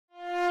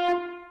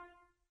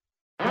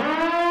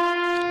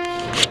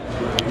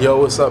Yo,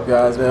 what's up,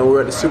 guys, man? We're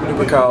at the Super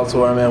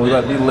Tour, man. We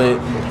about to be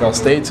lit. Y'all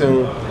stay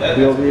tuned.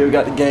 We over here, we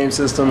got the game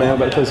system, man. We're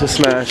about to play some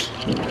Smash.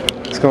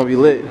 It's gonna be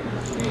lit.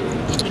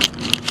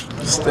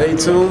 Stay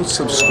tuned,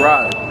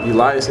 subscribe.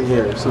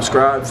 Eliasinhere.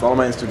 Subscribe, follow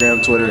my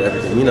Instagram, Twitter,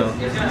 everything, you know.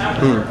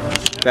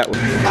 That one.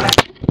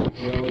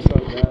 Yo, what's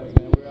up, guys,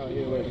 man? We're out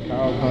here at the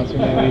Kyle concert,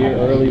 man. We're here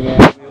early,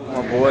 man.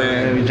 My boy,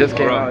 man, we just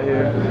came out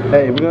here.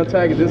 Hey, we're gonna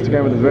tag his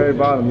Instagram at the very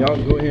bottom. Y'all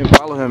go ahead and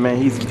follow him, man.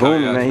 He's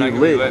booming, man. He's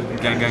lit.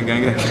 Gang, gang,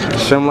 gang, gang.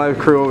 Shim Life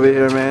crew over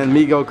here, man.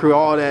 Migo crew,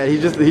 all that. He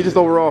just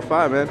overall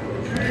fire, man.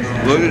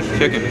 Look at this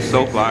chicken, it's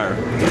so fire.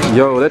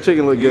 Yo, that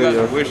chicken look good,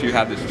 yo. I wish you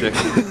had this chicken.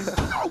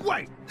 Oh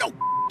wait, no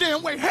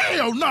damn way,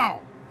 hell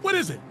no. What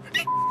is it?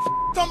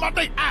 Talking about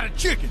they out of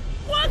chicken.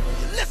 What?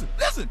 Listen,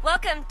 listen.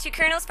 Welcome to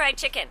Colonel's Fried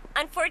Chicken.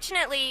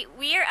 Unfortunately,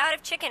 we are out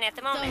of chicken at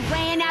the moment. So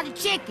ran out of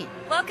chicken.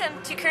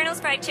 Welcome to Colonel's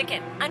Fried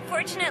Chicken.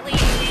 Unfortunately,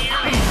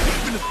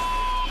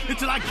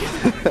 until I get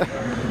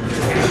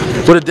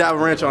it. Put a dab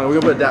of ranch on it.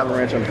 We're gonna put a dab of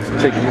ranch on the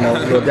chicken, you know, a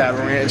little dab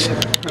of ranch.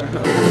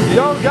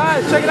 Yo,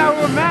 guys, check it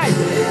out with Max.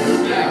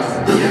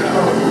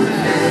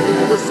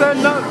 We're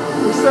setting up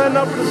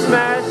for the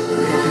Smash.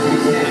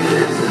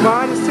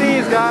 Behind the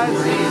scenes, guys.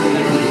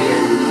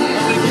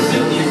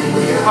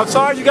 I'm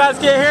sorry you guys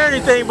can't hear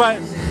anything, but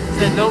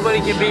said nobody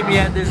can beat me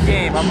at this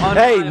game.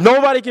 hey,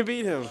 nobody can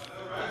beat him.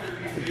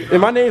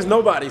 And my name's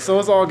Nobody, so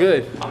it's all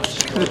good.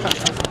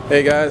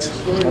 Hey guys,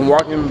 I'm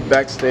walking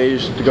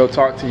backstage to go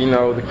talk to, you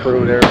know, the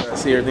crew there.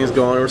 See everything's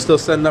going. We're still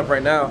setting up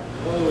right now.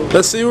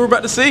 Let's see what we're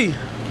about to see.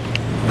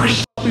 What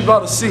we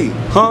about to see?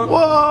 Huh?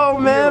 Whoa,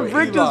 man,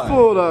 Brick just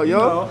pulled up, yo. You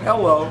know,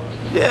 hello.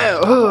 Yeah.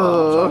 I'm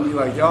trying to be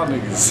like y'all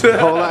niggas.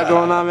 Whole lot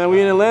going on, man. We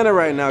in Atlanta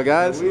right now,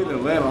 guys. We in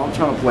Atlanta. I'm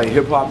trying to play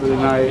hip hop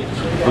tonight.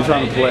 I'm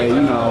trying to play,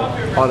 you know,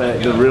 all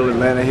that the real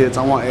Atlanta hits.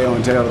 I want AO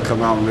and Taylor to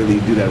come out and really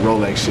do that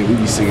Rolex shit. We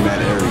be singing that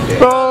every day.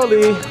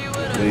 Rolly.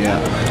 Yeah.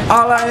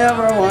 All I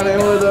ever wanted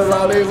was a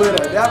Rolly with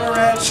a dab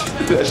ranch.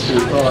 That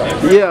shit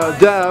hard. Yeah,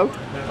 dab.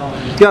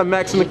 Got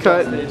Max in the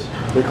cut.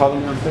 They call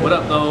him. What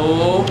up,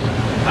 though?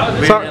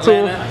 We're Talk in to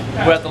Atlanta.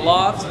 him. We're at the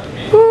loft.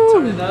 Woo.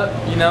 Turning up,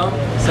 you know,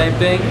 same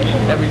thing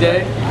every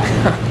day.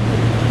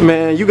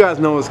 Man, you guys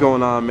know what's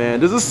going on, man.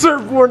 There's a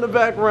surfboard in the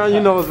background. You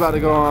know what's about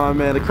to go on,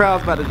 man. The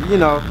crowd's about to, you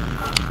know.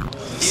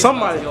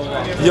 Somebody,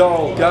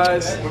 yo,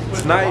 guys,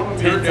 tonight,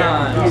 10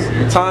 times.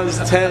 Times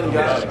 10,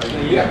 guys.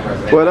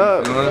 What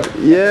up?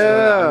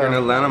 Yeah. We're in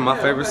Atlanta, my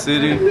favorite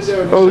city.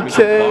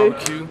 Okay.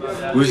 Barbecue.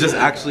 We was just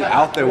actually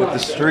out there with the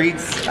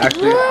streets.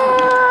 Actually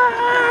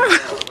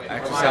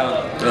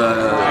saw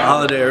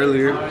Holiday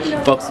earlier.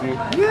 Fucks me.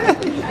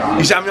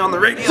 You shot me on the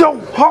radio. Yo,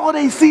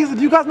 holiday season.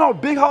 Do you guys know how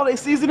big holiday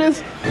season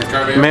is?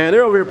 Man,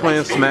 they're over here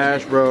playing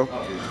Smash, bro.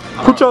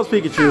 Who chose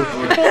Pikachu?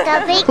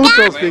 Who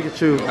chose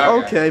Pikachu?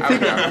 Okay,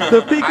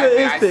 the Pika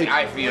is Pikachu.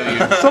 I feel you.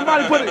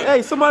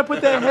 Somebody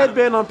put that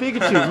headband on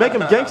Pikachu. Make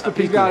him gangster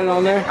Pikachu. Got it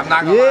on there. I'm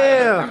not gonna yeah.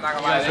 lie. I'm not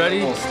gonna lie.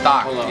 Ready?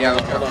 Stock. Yeah,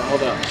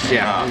 hold on.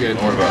 Yeah, I'm good.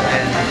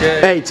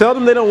 Hey, tell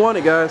them they don't want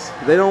it, guys.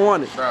 They don't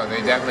want it. Bro,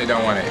 they definitely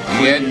don't want it.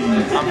 You good?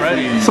 I'm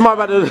ready. Somebody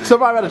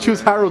about to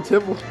choose Hyrule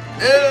Temple.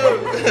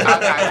 It's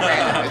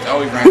random. It's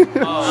always random. I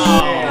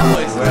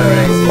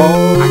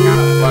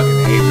gotta fucking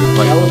hate this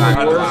place. I'm not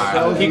gonna lie.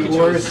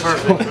 Pikachu is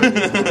perfect.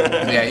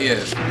 Yeah, he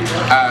is.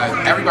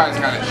 Everybody's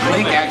kind of.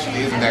 Link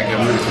actually isn't that good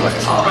for this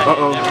place.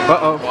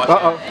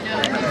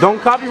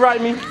 Don't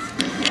copyright me.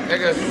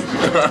 Nigga.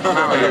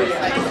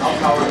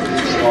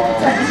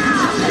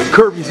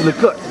 Kirby's in the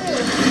cut.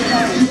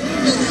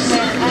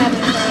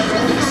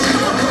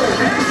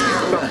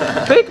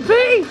 Big B.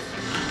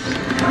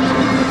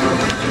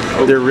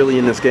 They're really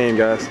in this game,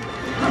 guys.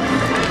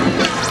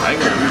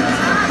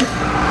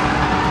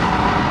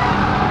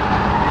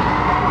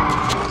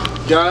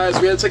 Guys,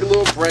 we had to take a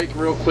little break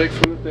real quick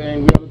from the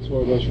thing. We on the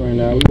tour bus right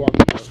now. We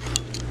walking up.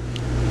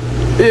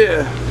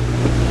 Yeah.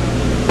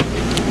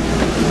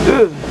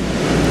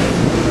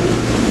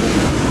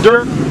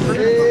 Dirt.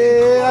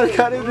 Yeah, I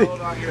got it.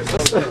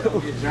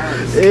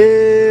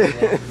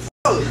 Yeah.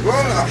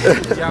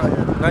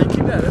 Now you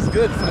keep that. That's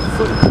good for the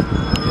footage.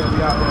 Yeah,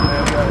 we out there,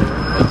 man. We out here.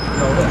 You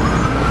know that.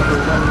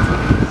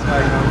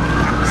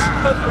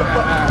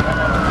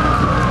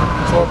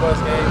 Tour bus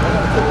game. I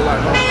gotta put a lot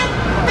more.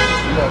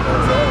 You know what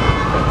I'm saying?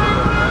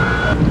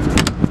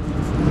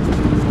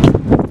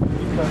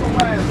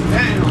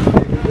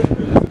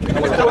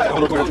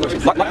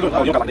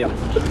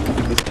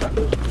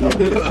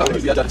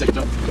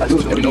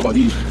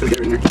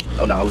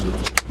 Oh no, I was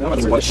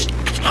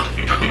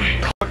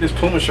fuck this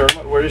Puma shirt. I'm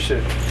about to wear this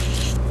shit.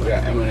 We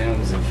got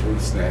M&M's and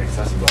fruit snacks.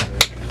 That's about it.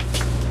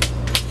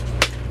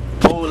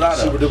 Whole lot of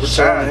Super Duper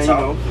time, man, you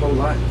know. Whole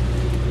lot.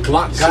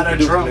 Glock got a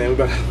drum. Man, we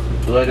got.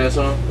 You like that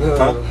song?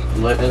 Huh?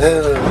 You like that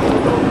song?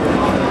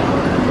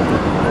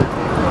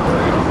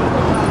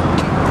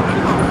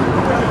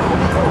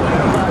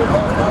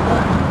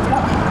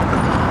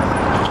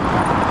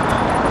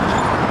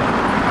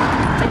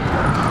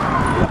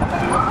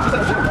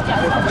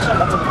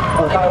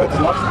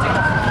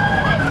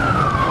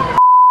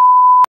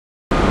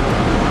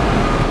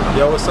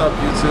 Yo, what's up,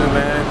 YouTube,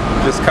 man?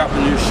 Just cop the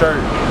new shirt.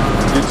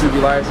 YouTube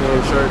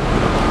Eliasinhere shirt.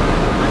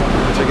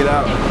 Check it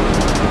out.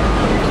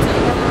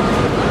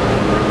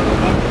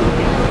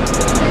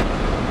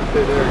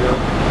 Okay, there we go.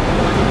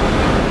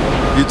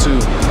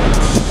 YouTube.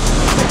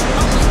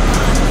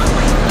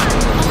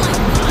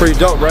 Pretty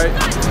dope, right?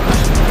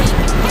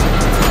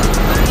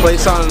 Play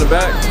sign in the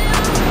back.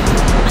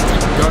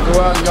 Y'all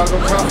go out and y'all go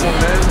cop one,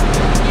 man.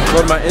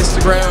 Go to my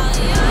Instagram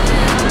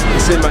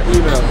and send my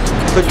email.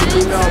 Click the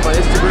email on my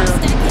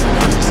Instagram.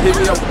 Just hit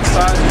me up with the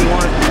size you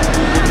want.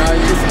 And I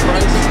use the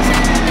price.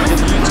 Get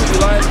the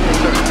YouTube Eliasinhere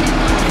shirt.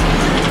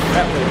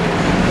 That way.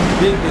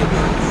 Big, big.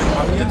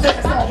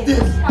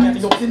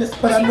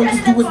 But I know you do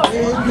it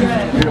big.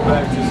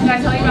 Can I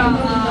tell you about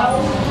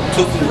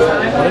They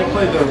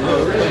play the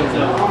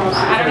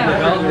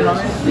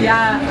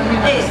yeah,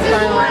 hey,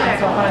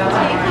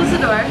 close the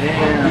door.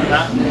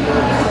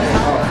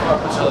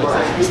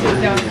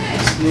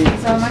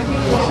 So my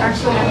people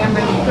actually I am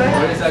really good.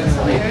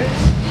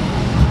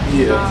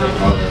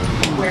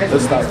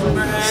 Let's start. I'm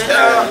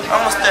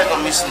gonna stack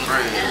on me some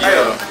bread.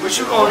 Yeah. What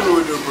you gonna do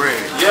with the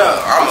bread? Yeah,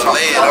 I'm gonna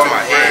lay it on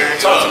my head.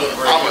 I'm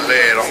gonna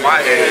lay it on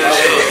my head. I'm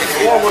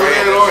gonna lay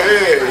it on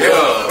head.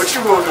 Yeah. What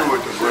you gonna do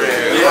with the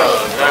bread?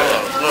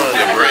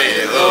 The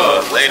bread.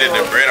 Later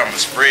the bread I'm gonna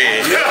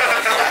spread.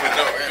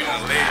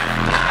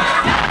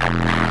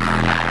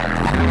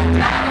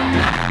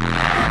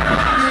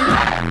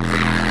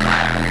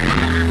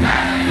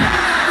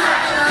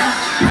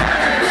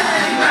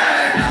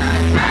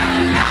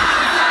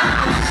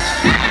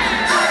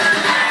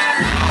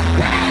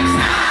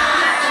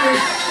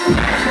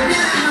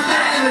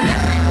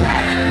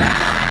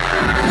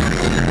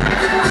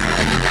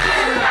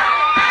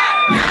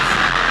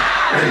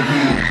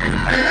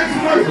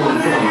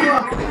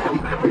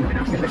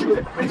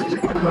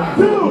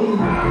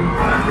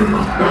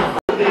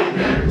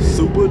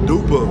 Super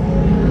duper.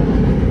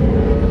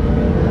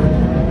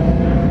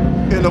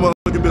 In the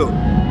motherfucking building.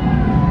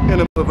 In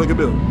the motherfucking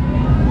building.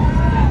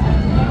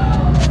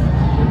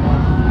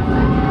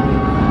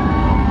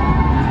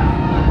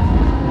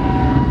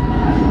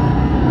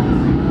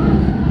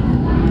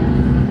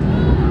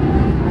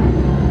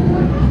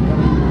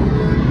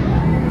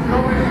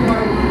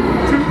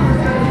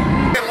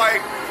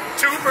 Like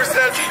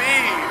 2%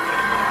 speed.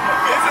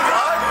 This is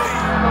ugly.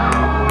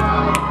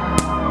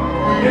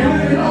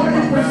 I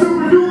wanna fall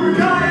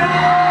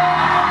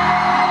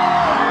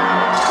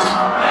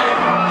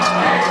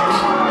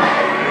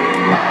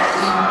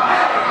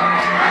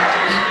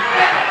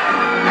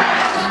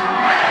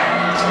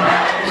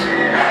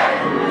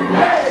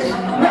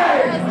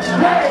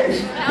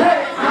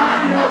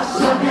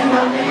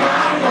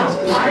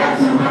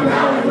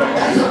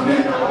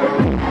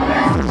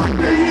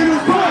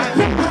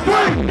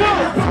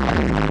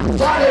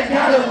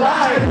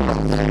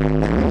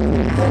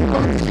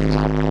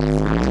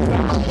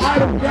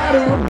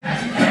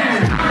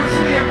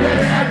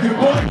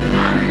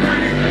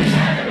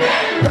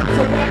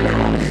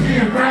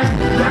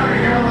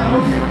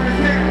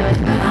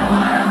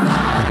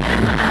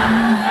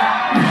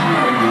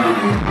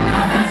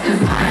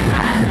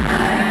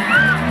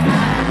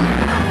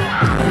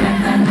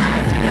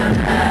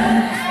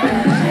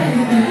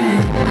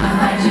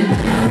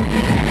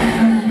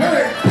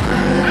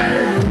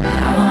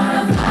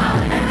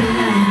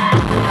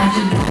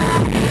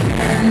in.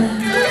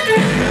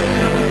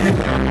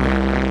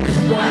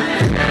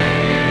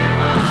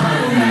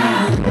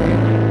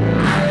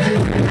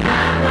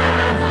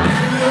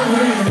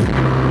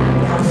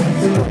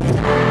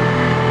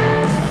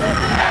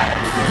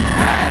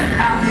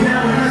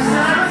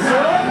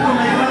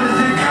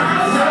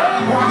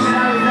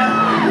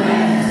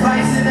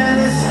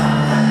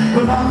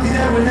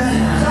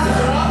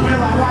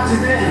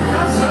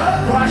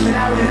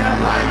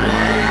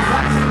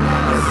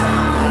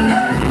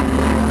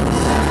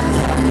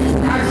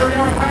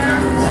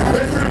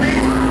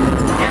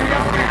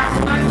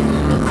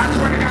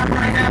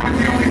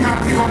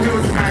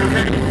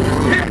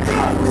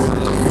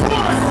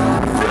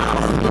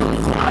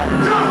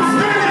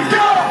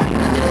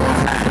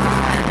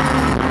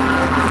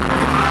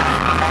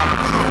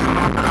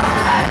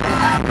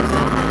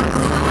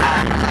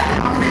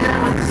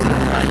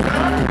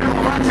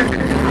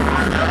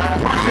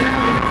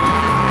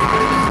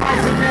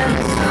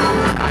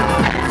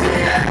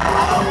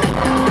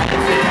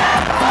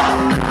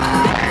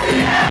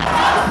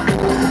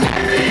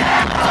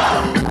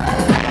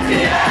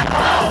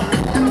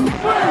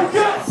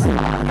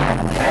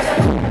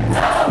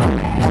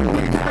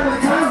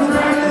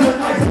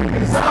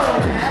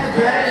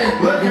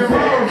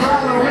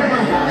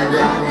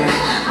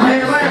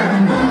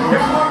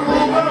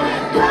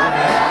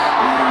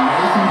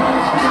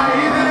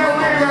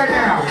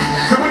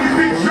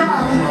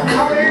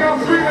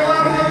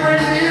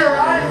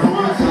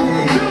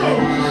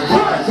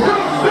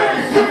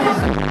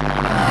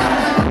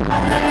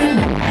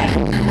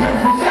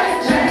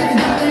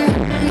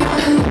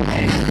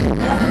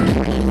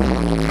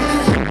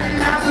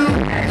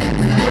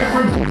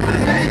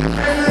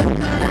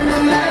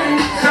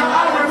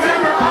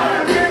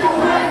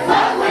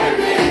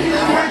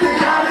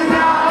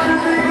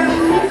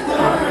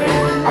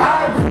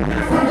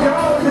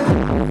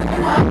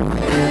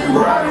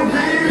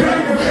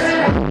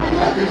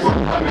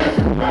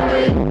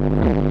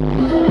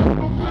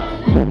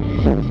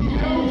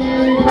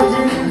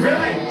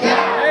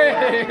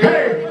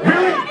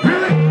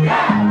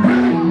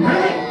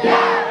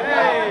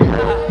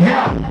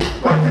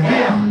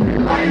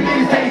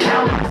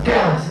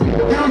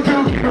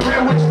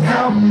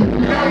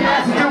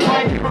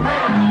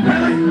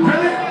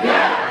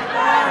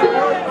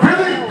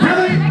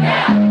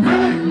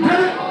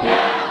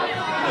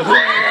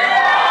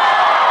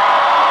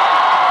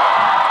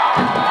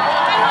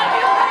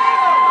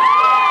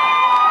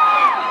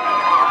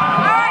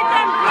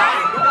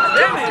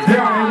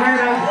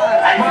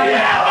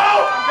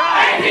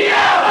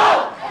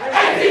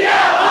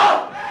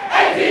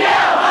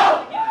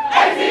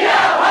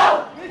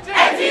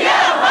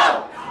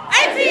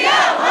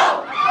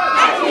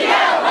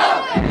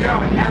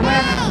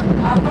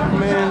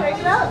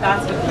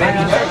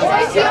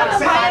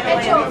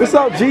 What's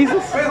up,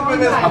 Jesus? Woo.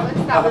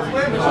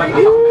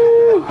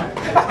 We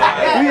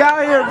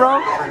out here, bro.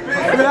 We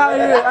out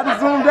here. I just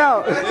zoomed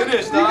out.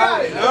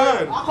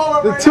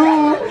 The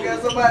two.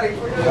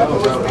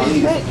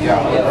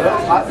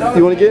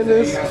 You want to get in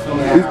this?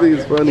 These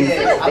things funny.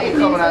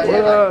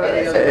 What up?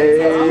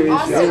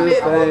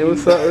 Hey,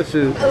 what's up with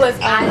you?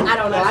 Listen, I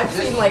don't know. I've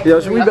seen like. Yo,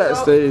 we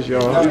backstage,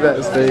 y'all. We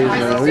backstage,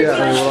 man. We out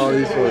here with all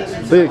these folks.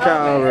 Look at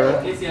Kyle,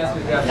 bro.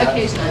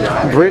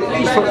 Britt, what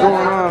the fuck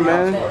going on,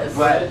 man?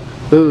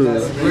 Ooh.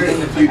 We're in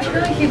the future.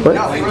 What?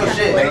 No, real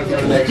shit. Make the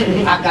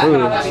connection. I got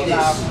it.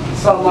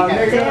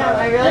 Damn, I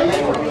really?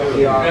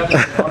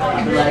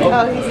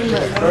 Oh, he's in the...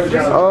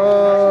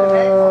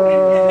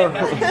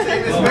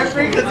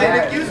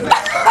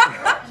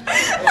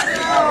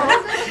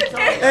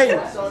 Hey,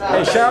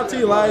 shout out to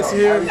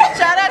Eliasinhere.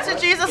 Shout out to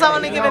Jesus. I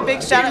want to give a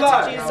big shout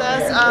out to Jesus.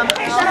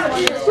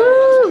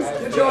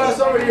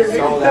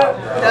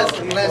 That's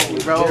a blessing,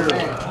 bro.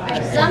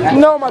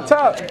 No, my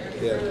top.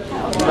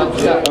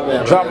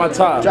 Drop my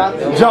top.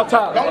 Drop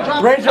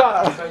top. Rain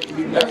drop.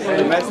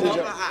 Message.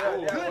 Good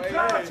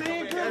job,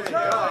 team. Good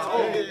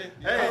job.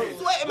 Hey,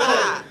 Sweat in my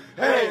eye.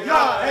 Hey,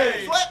 y'all.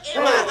 Hey, sweat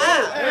in my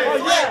eye.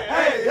 Sweat.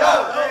 Hey,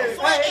 y'all.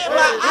 Sweat in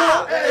my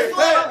eye.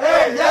 Sweat.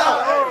 Hey, y'all.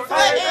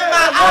 Sweat in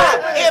my eye.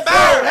 It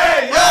burn.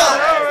 Hey, y'all.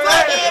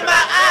 Sweat in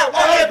my eye.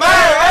 It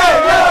burn. Hey,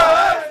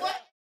 y'all.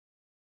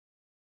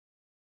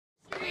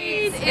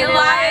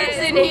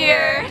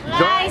 Eliasinhere.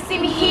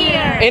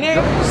 Eliasinhere.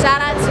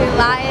 Shout out to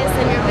Elias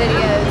and your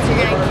videos. You're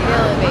gonna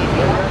kill it,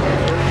 baby.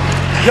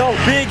 yo,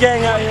 big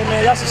gang out here,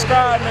 man. Y'all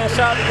subscribe, man.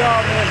 Shout out to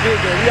y'all, man. Big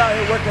gang. We out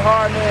here working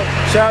hard, man.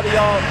 Shout out to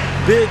y'all.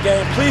 Big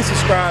gang. Please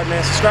subscribe,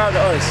 man. Subscribe to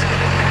us.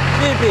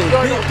 Big gang.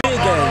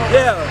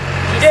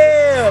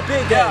 Yeah,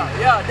 big gang.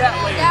 Yeah,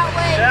 that way. That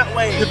way. That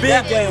way. The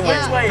big gang way.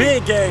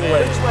 Big gang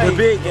way. The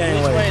big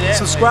gang way.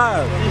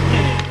 Subscribe.